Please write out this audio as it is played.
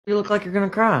You look like you're gonna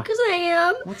cry. Because I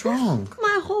am. What's wrong?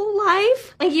 My whole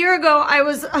life. A year ago, I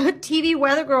was a TV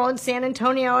weather girl in San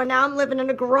Antonio, and now I'm living in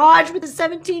a garage with a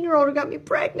 17-year-old who got me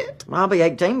pregnant. I'll be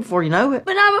 18 before you know it.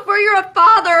 But not before you're a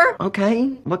father. Okay,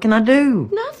 what can I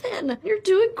do? Nothing. You're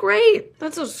doing great.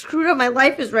 That's how screwed up my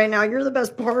life is right now. You're the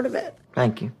best part of it.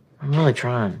 Thank you. I'm really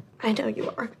trying. I know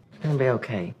you are. It's gonna be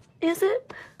okay. Is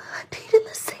it? I peed in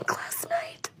the sink last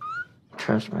night.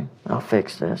 Trust me, I'll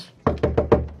fix this.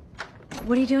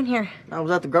 What are you doing here? I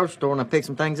was at the grocery store and I picked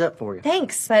some things up for you.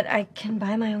 Thanks, but I can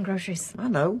buy my own groceries. I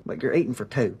know, but you're eating for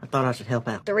two. I thought I should help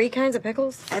out. 3 kinds of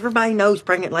pickles? Everybody knows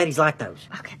pregnant ladies like those.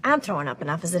 Okay, I'm throwing up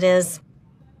enough as it is.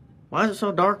 Why is it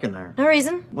so dark in there? No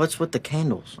reason. What's with the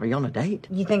candles? Are you on a date?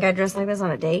 You think I dress like this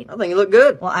on a date? I think you look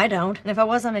good. Well, I don't. And if I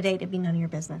was on a date, it'd be none of your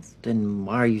business. Then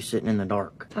why are you sitting in the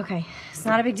dark? Okay, it's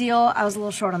not a big deal. I was a little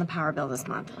short on the power bill this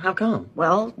month. How come?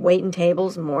 Well, waiting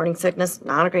tables and morning sickness,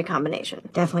 not a great combination.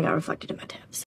 Definitely got reflected in my tips.